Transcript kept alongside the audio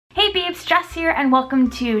Hey peeps, Jess here and welcome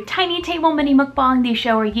to Tiny Table Mini Mukbang, the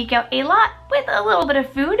show where we geek out a lot with a little bit of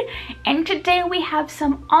food. And today we have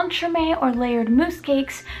some entremet or layered mousse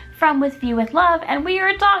cakes from With View with Love, and we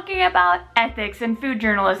are talking about ethics in food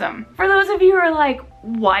journalism. For those of you who are like,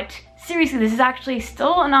 what? Seriously, this is actually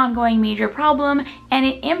still an ongoing major problem and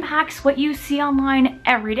it impacts what you see online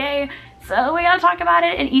every day. So we gotta talk about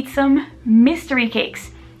it and eat some mystery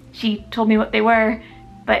cakes. She told me what they were,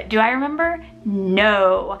 but do I remember?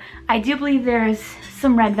 No. I do believe there's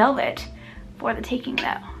some red velvet for the taking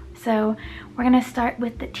though. So we're gonna start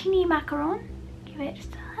with the teeny macaron. Give it just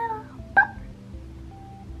a little pop.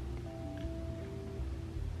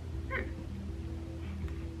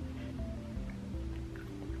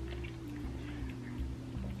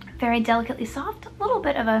 Very delicately soft, a little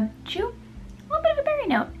bit of a chew, a little bit of a berry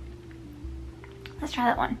note. Let's try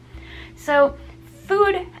that one. So,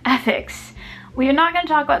 food ethics. We are not going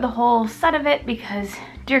to talk about the whole set of it because,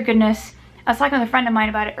 dear goodness, I was talking with a friend of mine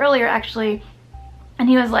about it earlier actually, and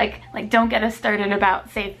he was like don't get us started about,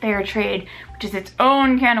 say, fair trade, which is its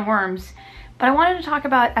own can of worms. But I wanted to talk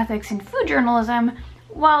about ethics in food journalism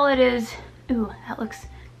while it is, ooh, that looks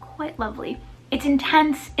quite lovely. It's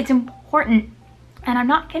intense, it's important, and I'm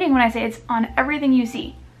not kidding when I say it's on everything you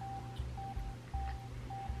see.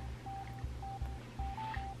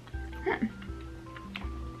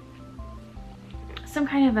 Some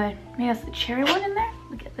kind of a, maybe that's the cherry one in there.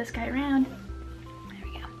 We'll get this guy around. There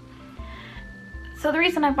we go. So the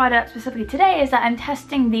reason I brought it up specifically today is that I'm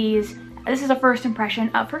testing these. This is a first impression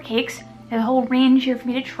of her cakes. There's a whole range here for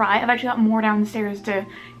me to try. I've actually got more downstairs to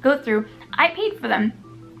go through. I paid for them,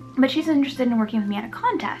 but she's interested in working with me on a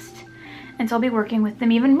contest. And so I'll be working with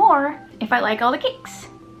them even more if I like all the cakes.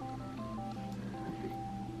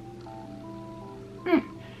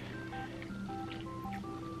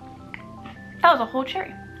 That was a whole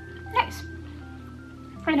cherry. Nice.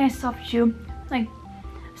 Very nice soft chew, like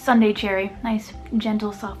Sunday cherry. Nice,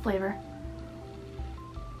 gentle, soft flavor.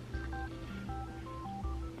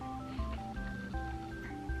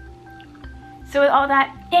 So with all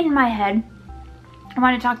that in my head, I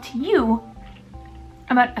want to talk to you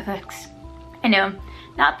about ethics. I know,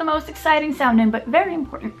 not the most exciting sounding, but very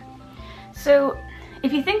important. So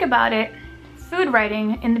if you think about it, food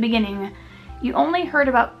writing in the beginning, you only heard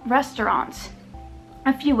about restaurants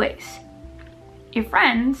a few ways. Your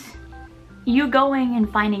friends, you going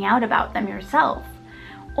and finding out about them yourself,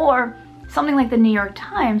 or something like the New York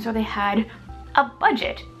Times where they had a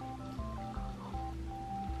budget.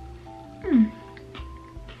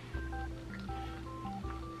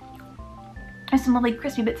 There's some lovely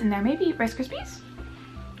crispy bits in there, maybe Rice Krispies?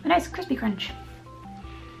 A nice crispy crunch.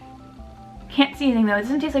 Can't see anything though, it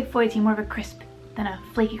doesn't taste like fouetté, more of a crisp than a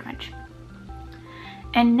flaky crunch.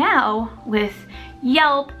 And now, with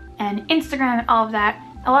Yelp and Instagram and all of that,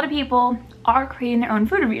 a lot of people are creating their own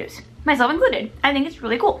food reviews, myself included. I think it's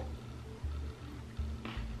really cool.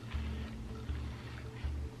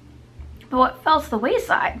 But what fell to the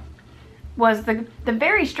wayside was the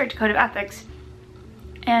very strict code of ethics,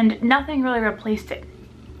 and nothing really replaced it.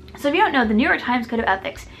 So if you don't know, the New York Times Code of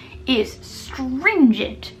Ethics is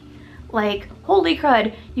stringent. Like, holy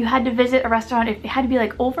crud, you had to visit a restaurant, if it had to be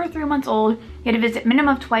like over 3 months old, you had to visit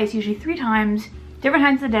minimum of twice, usually 3 times, different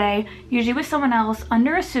times of the day, usually with someone else,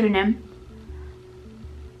 under a pseudonym.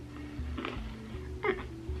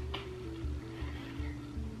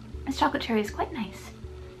 This chocolate cherry is quite nice.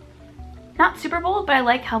 Not super bold, but I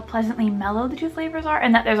like how pleasantly mellow the two flavors are,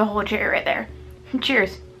 and that there's a whole cherry right there.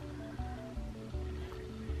 Cheers.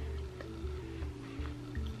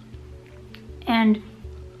 And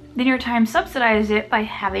the New York Times subsidized it by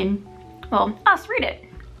having, well, us read it.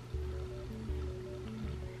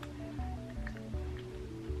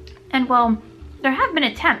 And well, there have been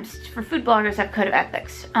attempts for food bloggers to have code of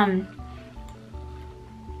ethics. I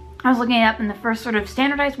was looking it up, and the first sort of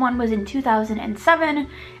standardized one was in 2007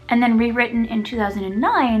 and then rewritten in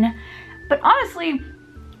 2009. But honestly,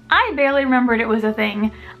 I barely remembered it was a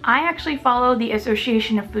thing. I actually follow the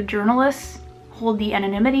Association of Food Journalists, hold the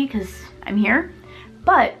anonymity because I'm here.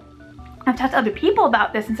 But I've talked to other people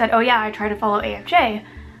about this and said, oh yeah, I try to follow AFJ.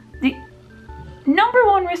 The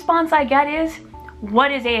 #1 response I get is,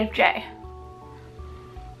 what is AFJ?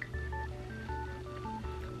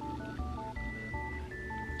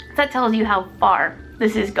 That tells you how far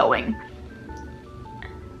this is going.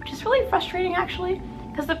 Which is really frustrating actually,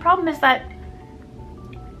 because the problem is that,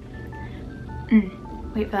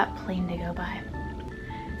 wait for that plane to go by.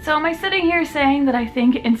 So am I sitting here saying that I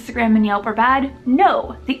think Instagram and Yelp are bad?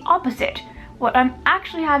 No, the opposite. What I'm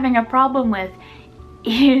actually having a problem with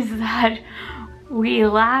is that we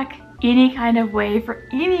lack any kind of way for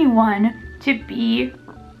anyone to be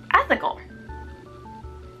ethical.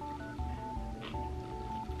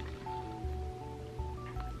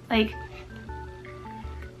 Like,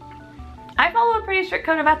 I follow a pretty strict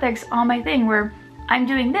code of ethics on my thing where I'm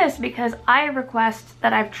doing this because I request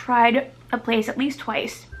that I've tried a place at least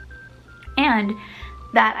twice and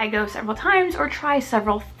that I go several times or try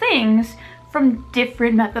several things from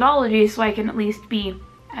different methodologies so I can at least be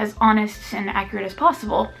as honest and accurate as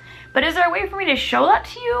possible. But is there a way for me to show that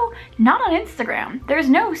to you? Not on Instagram. There's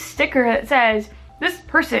no sticker that says, this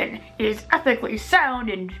person is ethically sound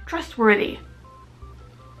and trustworthy.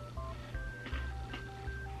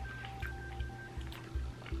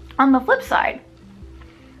 On the flip side,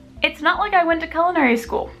 it's not like I went to culinary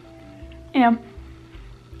school. You know,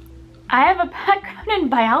 I have a background in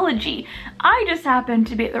biology. I just happened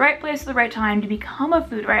to be at the right place at the right time to become a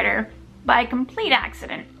food writer by complete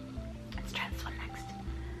accident. Let's try this one next.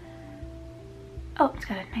 Oh, it's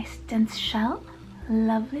got a nice dense shell.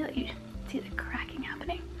 Lovely. Let you see the cracking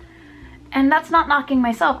happening. And that's not knocking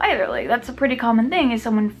myself either. Like, that's a pretty common thing, is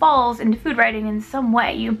someone falls into food writing in some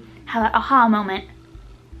way. You have that aha moment.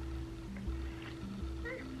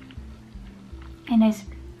 And nice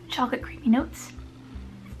chocolate creamy notes.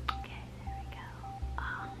 Okay, there we go.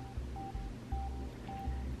 I'll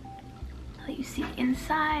let you see the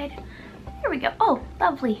inside. There we go. Oh,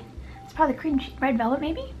 lovely. It's probably cream cheese, red velvet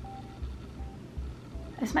maybe?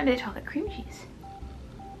 This might be the chocolate cream cheese.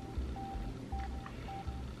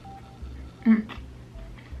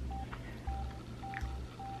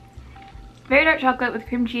 Very dark chocolate with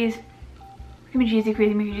cream cheese. Creamy cheesy,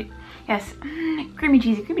 creamy. Yes, creamy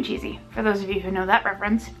cheesy, for those of you who know that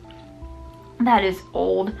reference. That is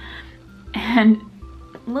old. And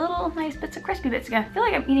little nice bits of crispy bits. I feel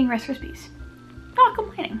like I'm eating Rice Krispies. Not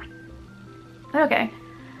complaining. But okay.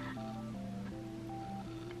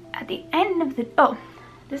 At the end of the, oh,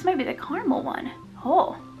 this might be the caramel one.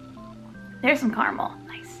 Oh, there's some caramel,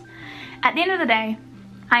 nice. At the end of the day,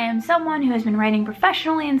 I am someone who has been writing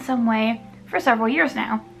professionally in some way for several years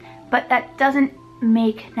now, but that doesn't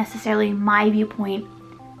make necessarily my viewpoint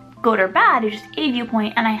good or bad. It's just a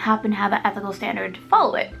viewpoint and I happen to have an ethical standard to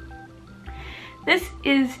follow it. This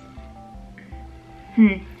is,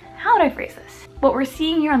 how would I phrase this? What we're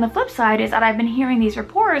seeing here on the flip side is that I've been hearing these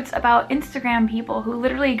reports about Instagram people who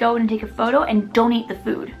literally go and take a photo and don't eat the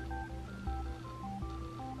food.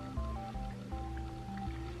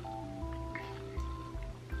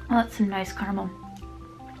 Oh, that's some nice caramel.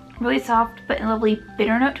 Really soft, but a lovely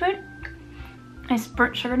bitter note to it. Nice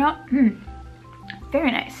burnt sugar note.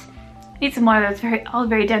 Very nice. Need some more that's all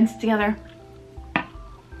very dense together.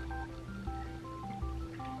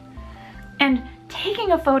 And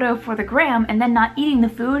taking a photo for the gram and then not eating the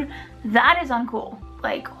food, that is uncool.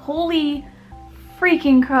 Like, holy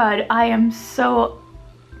freaking crud. I am so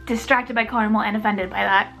distracted by caramel and offended by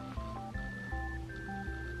that.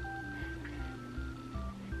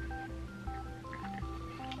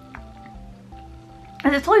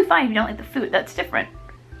 And it's totally fine if you don't like the food, that's different.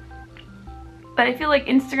 But I feel like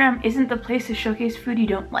Instagram isn't the place to showcase food you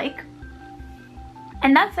don't like.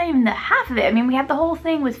 And that's not even the half of it. I mean, we have the whole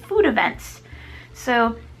thing with food events.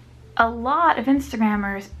 So a lot of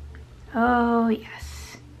Instagrammers, oh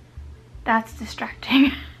yes, that's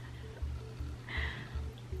distracting.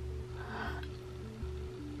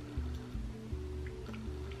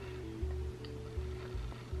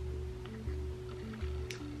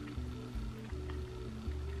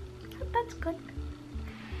 That's good.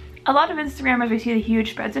 A lot of Instagrammers, we see the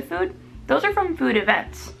huge spreads of food. Those are from food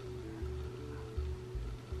events.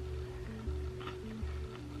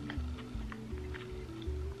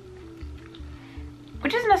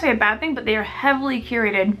 Which isn't necessarily a bad thing, but they are heavily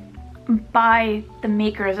curated by the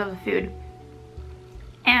makers of the food.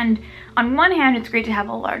 And on one hand, it's great to have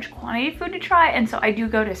a large quantity of food to try, and so I do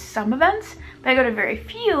go to some events, but I go to very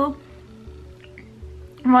few.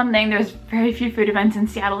 One thing, there's very few food events in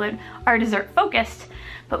Seattle that are dessert focused,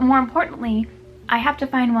 but more importantly, I have to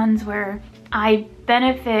find ones where I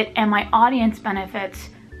benefit and my audience benefits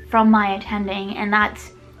from my attending, and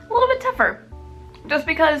that's a little bit tougher. Just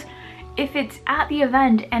because if it's at the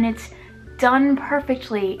event and it's done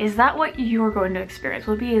perfectly, is that what you're going to experience?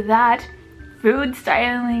 Will be that food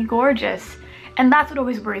stylingly gorgeous? And that's what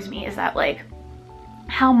always worries me, is that, like,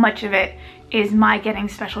 how much of it is my getting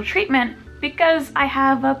special treatment because I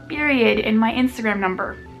have a period in my Instagram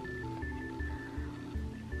number.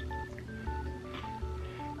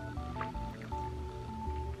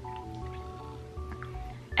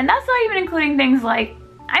 And that's not even including things like,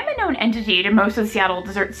 I'm a known entity to most of the Seattle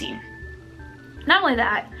dessert scene. Not only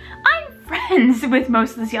that, I'm friends with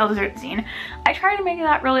most of the Seattle dessert scene. I try to make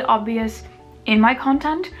that really obvious in my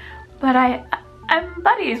content, but I I'm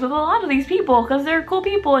buddies with a lot of these people because they're cool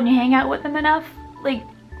people and you hang out with them enough. Like,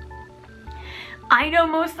 I know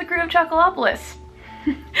most of the crew of Chocolopolis.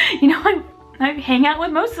 You know, I hang out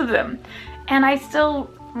with most of them. And I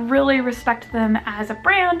still really respect them as a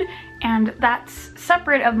brand, and that's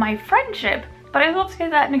separate of my friendship, but I will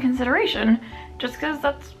take that into consideration just because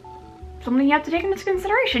that's something you have to take into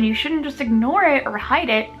consideration. You shouldn't just ignore it or hide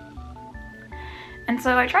it. And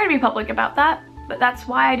so I try to be public about that, but that's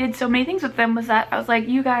why I did so many things with them, was that I was like,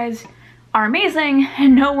 you guys are amazing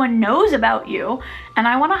and no one knows about you, and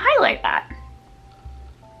I want to highlight that.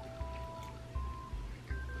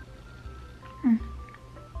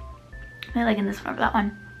 I liking this one over that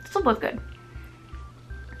one. Still both good.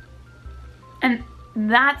 And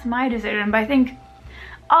that's my decision, but I think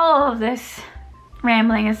all of this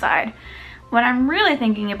rambling aside, what I'm really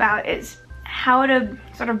thinking about is how to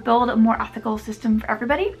sort of build a more ethical system for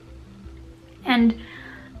everybody. And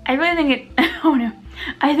I really think it, oh no,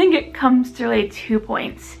 I think it comes to really 2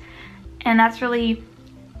 points. And that's really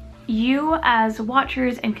you as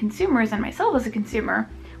watchers and consumers, and myself as a consumer,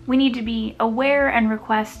 we need to be aware and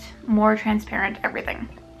request more transparent everything.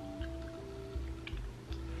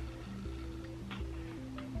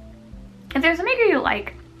 If there's a maker you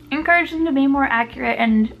like, encourage them to be more accurate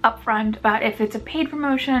and upfront about if it's a paid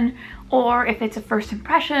promotion, or if it's a first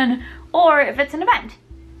impression, or if it's an event.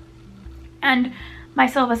 And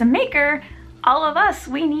myself as a maker, all of us,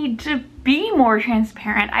 we need to be more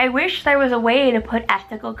transparent. I wish there was a way to put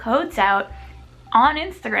ethical codes out on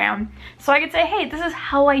Instagram so I could say, hey, this is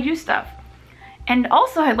how I do stuff. And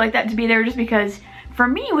also I'd like that to be there just because for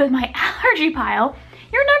me with my allergy pile,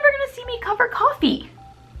 you're never gonna see me cover coffee.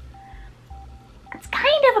 It's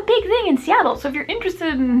kind of a big thing in Seattle, so if you're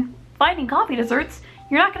interested in finding coffee desserts,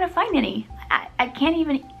 you're not gonna find any. I can't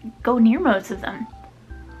even go near most of them.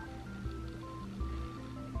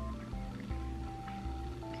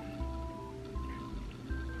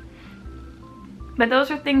 But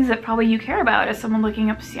those are things that probably you care about as someone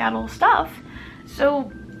looking up Seattle stuff.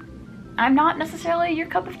 So I'm not necessarily your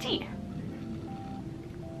cup of tea.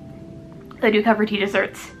 I do cover tea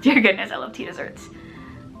desserts. Dear goodness, I love tea desserts.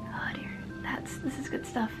 Oh dear, this is good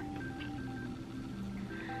stuff.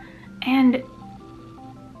 And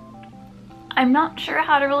I'm not sure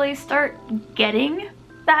how to really start getting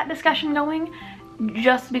that discussion going,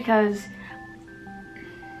 just because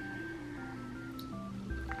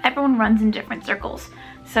everyone runs in different circles.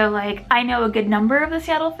 So like, I know a good number of the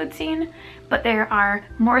Seattle food scene, but there are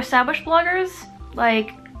more established bloggers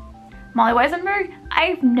like Molly Weisenberg.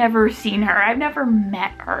 I've never seen her. I've never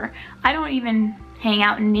met her. I don't even hang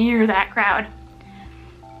out near that crowd.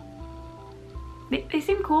 They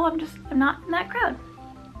seem cool. I'm not in that crowd.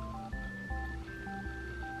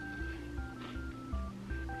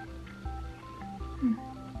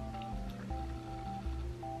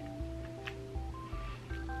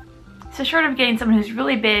 So short of getting someone who's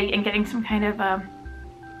really big and getting some kind of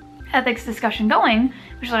ethics discussion going,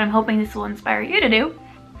 which is what I'm hoping this will inspire you to do,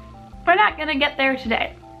 we're not gonna get there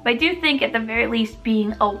today. But I do think at the very least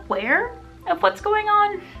being aware of what's going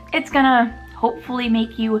on, it's gonna hopefully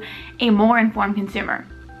make you a more informed consumer.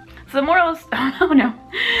 So the moral of, oh no.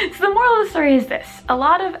 So the moral of the story is this. A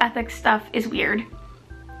lot of ethics stuff is weird.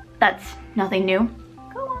 That's nothing new.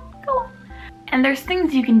 Go on. And there's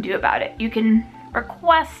things you can do about it. You can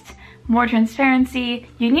request more transparency.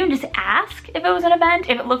 You can even just ask if it was an event.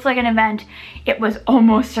 If it looks like an event, it was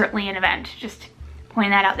almost certainly an event. Just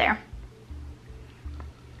pointing that out there.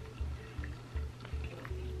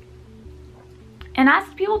 And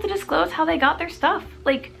ask people to disclose how they got their stuff.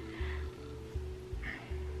 Like,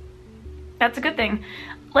 that's a good thing.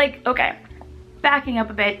 Like, okay, backing up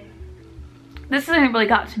a bit. This hasn't really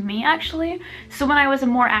got to me actually. So when I was a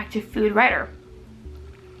more active food writer,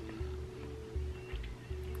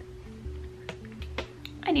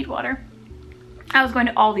 I need water. I was going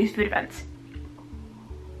to all these food events.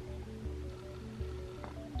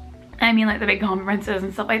 I mean like the big conferences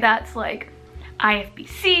and stuff like that. It's like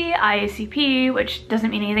IFBC, IACP, which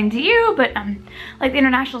doesn't mean anything to you, but like the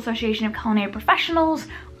International Association of Culinary Professionals,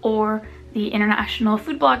 or the International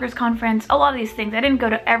Food Bloggers Conference. A lot of these things. I didn't go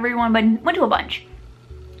to everyone, but went to a bunch.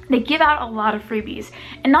 They give out a lot of freebies,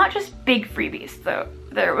 and not just big freebies though.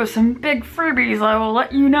 There was some big freebies, I will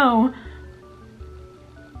let you know.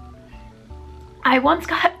 I once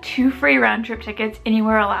got 2 free round trip tickets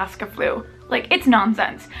anywhere Alaska flew. Like, it's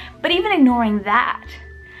nonsense. But even ignoring that,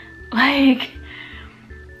 like,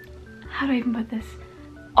 how do I even put this?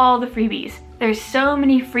 All the freebies. There's so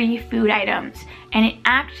many free food items, and it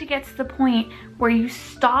actually gets to the point where you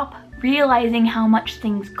stop realizing how much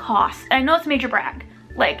things cost. And I know it's a major brag.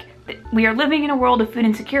 Like, We are living in a world of food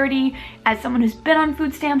insecurity. As someone who's been on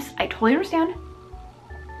food stamps, I totally understand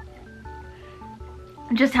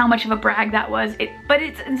just how much of a brag that was. But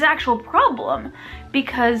it's an actual problem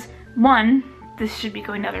because, one, this should be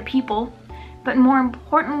going to other people, but more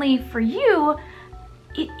importantly for you,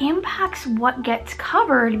 it impacts what gets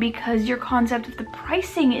covered because your concept of the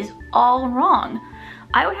pricing is all wrong.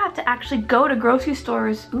 I would have to actually go to grocery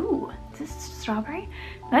stores. Ooh, is this strawberry?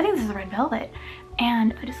 I think this is red velvet.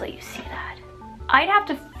 And I'll just let you see that. I'd have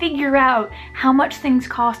to figure out how much things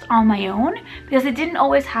cost on my own because it didn't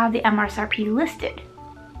always have the MSRP listed.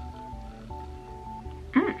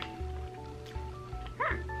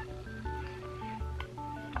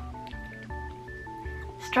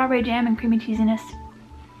 Strawberry jam and creamy cheesiness.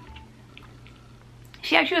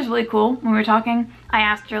 She actually was really cool when we were talking. I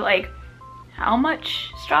asked her like how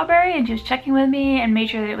much strawberry, and she was checking with me and made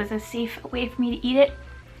sure that it was a safe way for me to eat it.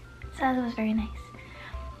 So that was very nice.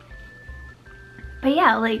 But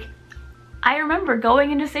yeah, like I remember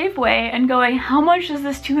going into Safeway and going, how much does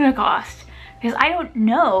this tuna cost? Because I don't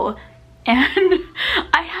know. And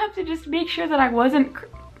I have to just make sure that I wasn't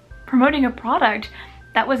promoting a product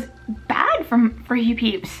that was bad for you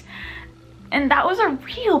peeps. And that was a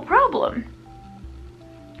real problem.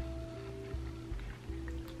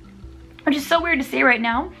 Which is so weird to say right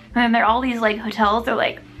now. And then there are all these like hotels, they're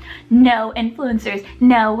like, no influencers,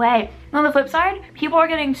 no way. And on the flip side, people are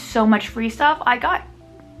getting so much free stuff. I got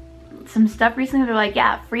some stuff recently, they're like,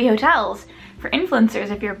 yeah, free hotels for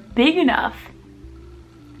influencers if you're big enough.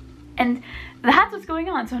 And that's what's going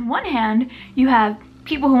on. So on one hand, you have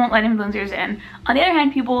people who won't let influencers in. On the other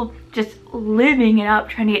hand, people just living it up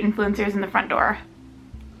trying to get influencers in the front door.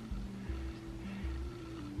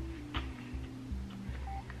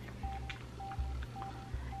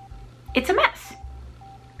 It's a mess.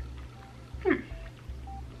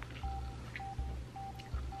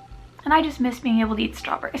 And I just miss being able to eat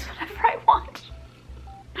strawberries whenever I want.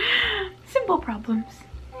 Simple problems.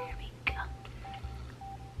 There we go.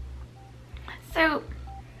 So,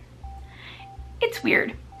 it's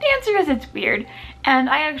weird. The answer is it's weird. And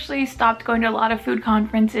I actually stopped going to a lot of food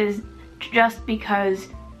conferences just because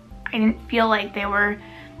I didn't feel like they were...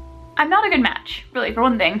 I'm not a good match, really, for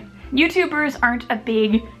one thing. YouTubers aren't a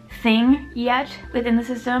big thing yet within the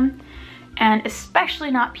system, and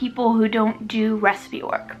especially not people who don't do recipe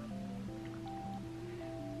work.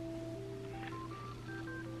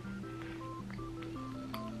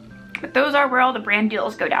 But those are where all the brand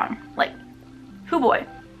deals go down. Like, hoo boy.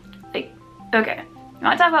 Like, okay. I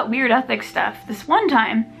want to talk about weird ethics stuff. This one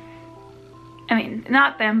time, I mean,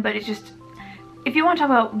 not them, but it's just, if you want to talk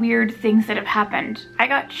about weird things that have happened, I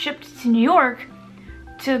got shipped to New York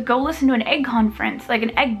to go listen to an egg conference, like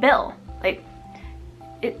an egg bill. Like,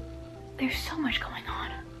 there's so much going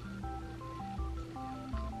on.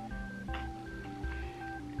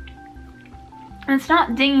 And it's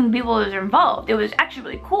not dinging the people that are involved. It was actually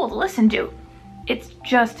really cool to listen to. It's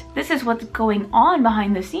just, this is what's going on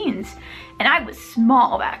behind the scenes. And I was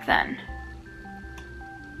small back then.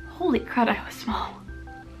 Holy crud, I was small.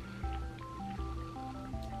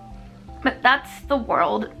 But that's the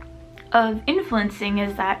world of influencing,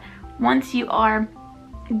 is that once you are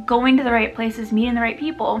going to the right places, meeting the right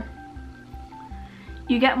people,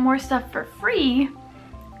 you get more stuff for free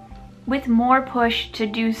with more push to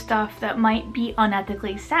do stuff that might be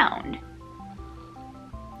unethically sound.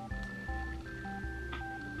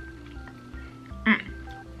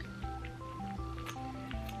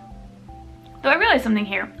 Though I realize something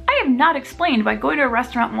here. I have not explained why going to a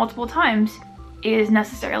restaurant multiple times is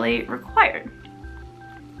necessarily required.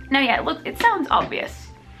 Now yeah, look, it sounds obvious.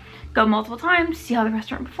 Go multiple times, see how the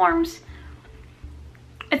restaurant performs.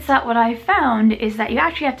 It's that what I found is that you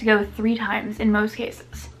actually have to go 3 times in most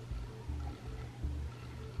cases.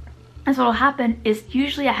 And so what'll happen is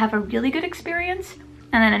usually I have a really good experience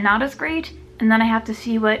and then a not as great, and then I have to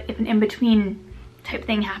see what if an in-between type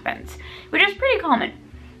thing happens, which is pretty common.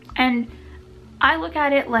 And I look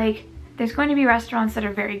at it like there's going to be restaurants that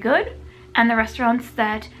are very good and the restaurants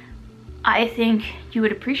that I think you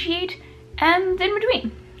would appreciate, and in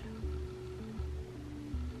between.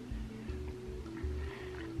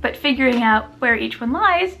 But figuring out where each one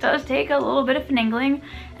lies does take a little bit of finagling,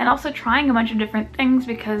 and also trying a bunch of different things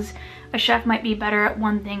because a chef might be better at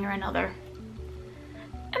one thing or another.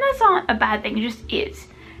 And that's not a bad thing, it just is.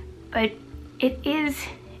 But it is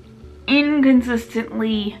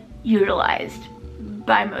inconsistently utilized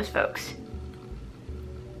by most folks.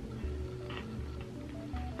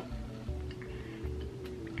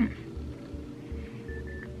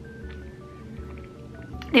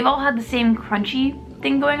 They've all had the same crunchy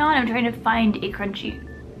thing going on. I'm trying to find a crunchy.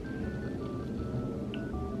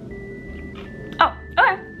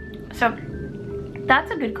 So that's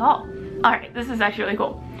a good call. All right, this is actually really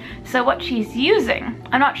cool. So what she's using,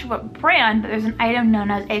 I'm not sure what brand, but there's an item known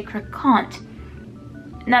as a croquant.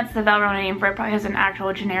 And that's the Valrhona name for it, probably has an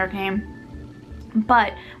actual generic name.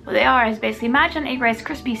 But what they are is basically imagine a Rice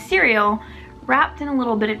Krispie cereal wrapped in a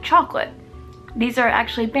little bit of chocolate. These are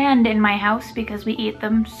actually banned in my house because we eat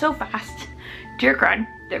them so fast. Dear crud,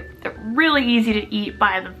 they're really easy to eat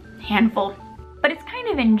by the handful. But it's kind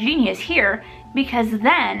of ingenious here because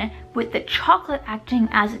then with the chocolate acting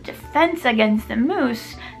as a defense against the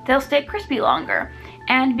mousse, they'll stay crispy longer.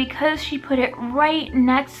 And because she put it right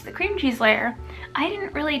next to the cream cheese layer, I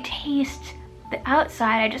didn't really taste the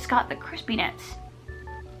outside, I just got the crispiness.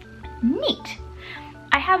 Neat.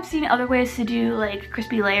 I have seen other ways to do like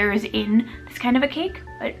crispy layers in this kind of a cake,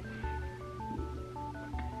 but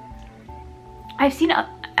I've seen a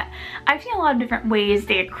lot of different ways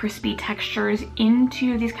they get crispy textures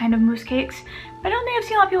into these kind of mousse cakes, but I don't think I've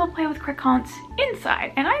seen a lot of people play with croquants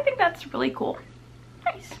inside, and I think that's really cool.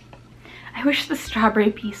 Nice. I wish the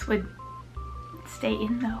strawberry piece would stay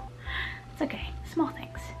in though. It's okay, small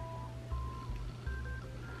things.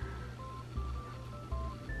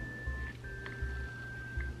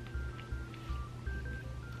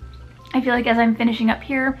 I feel like as I'm finishing up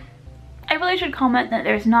here, I really should comment that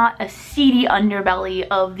there's not a seedy underbelly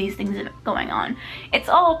of these things going on. It's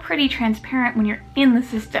all pretty transparent when you're in the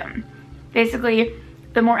system. Basically,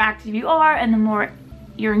 the more active you are and the more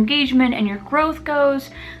your engagement and your growth goes,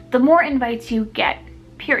 the more invites you get,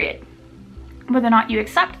 period. Whether or not you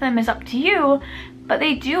accept them is up to you, but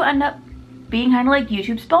they do end up being kind of like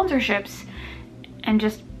YouTube sponsorships and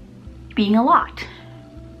just being a lot.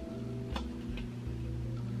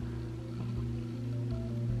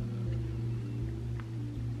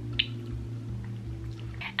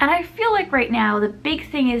 And I feel like right now the big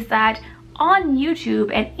thing is that on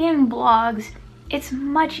YouTube and in blogs, it's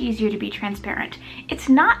much easier to be transparent. It's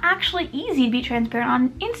not actually easy to be transparent on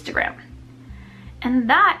Instagram. And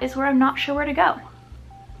that is where I'm not sure where to go.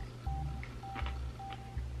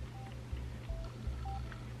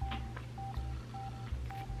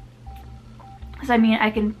 So I mean, I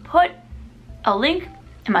can put a link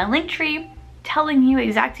in my link tree telling you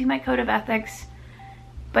exactly my code of ethics,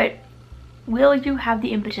 but will you have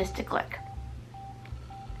the impetus to click?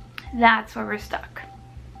 That's where we're stuck.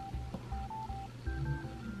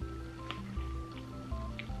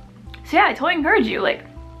 So yeah, I totally encourage you, like,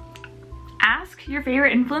 ask your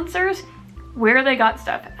favorite influencers where they got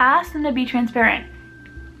stuff. Ask them to be transparent.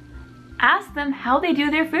 Ask them how they do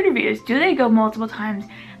their food reviews. Do they go multiple times?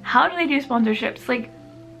 How do they do sponsorships? Like,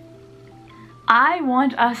 I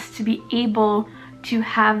want us to be able to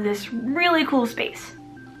have this really cool space.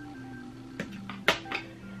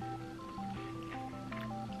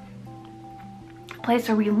 Place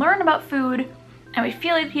where we learn about food and we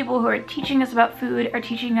feel like people who are teaching us about food are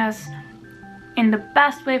teaching us in the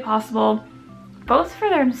best way possible, both for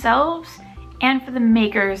themselves and for the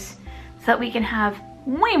makers, so that we can have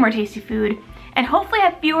way more tasty food and hopefully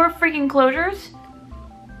have fewer freaking closures.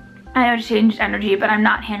 I know it changed energy, but I'm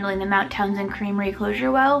not handling the Mount Townsend Creamery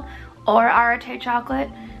closure well, or Arate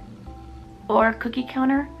chocolate, or cookie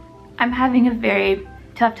counter. I'm having a very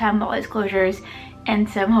tough time with all these closures. And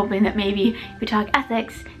so I'm hoping that maybe if we talk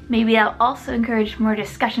ethics, maybe that'll also encourage more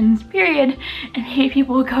discussions, period, and maybe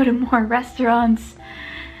people will go to more restaurants.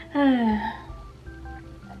 For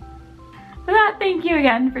that, thank you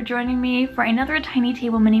again for joining me for another Tiny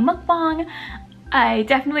Table Mini Mukbang. I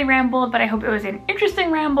definitely rambled, but I hope it was an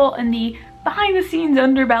interesting ramble in the behind the scenes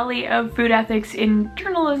underbelly of food ethics in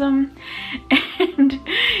journalism. And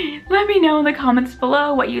let me know in the comments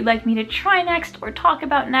below what you'd like me to try next or talk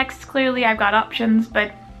about next. Clearly I've got options,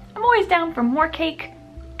 but I'm always down for more cake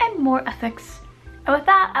and more ethics. And with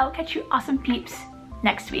that, I will catch you awesome peeps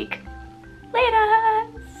next week.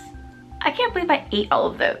 Laters! I can't believe I ate all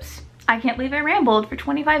of those. I can't believe I rambled for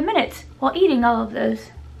 25 minutes while eating all of those.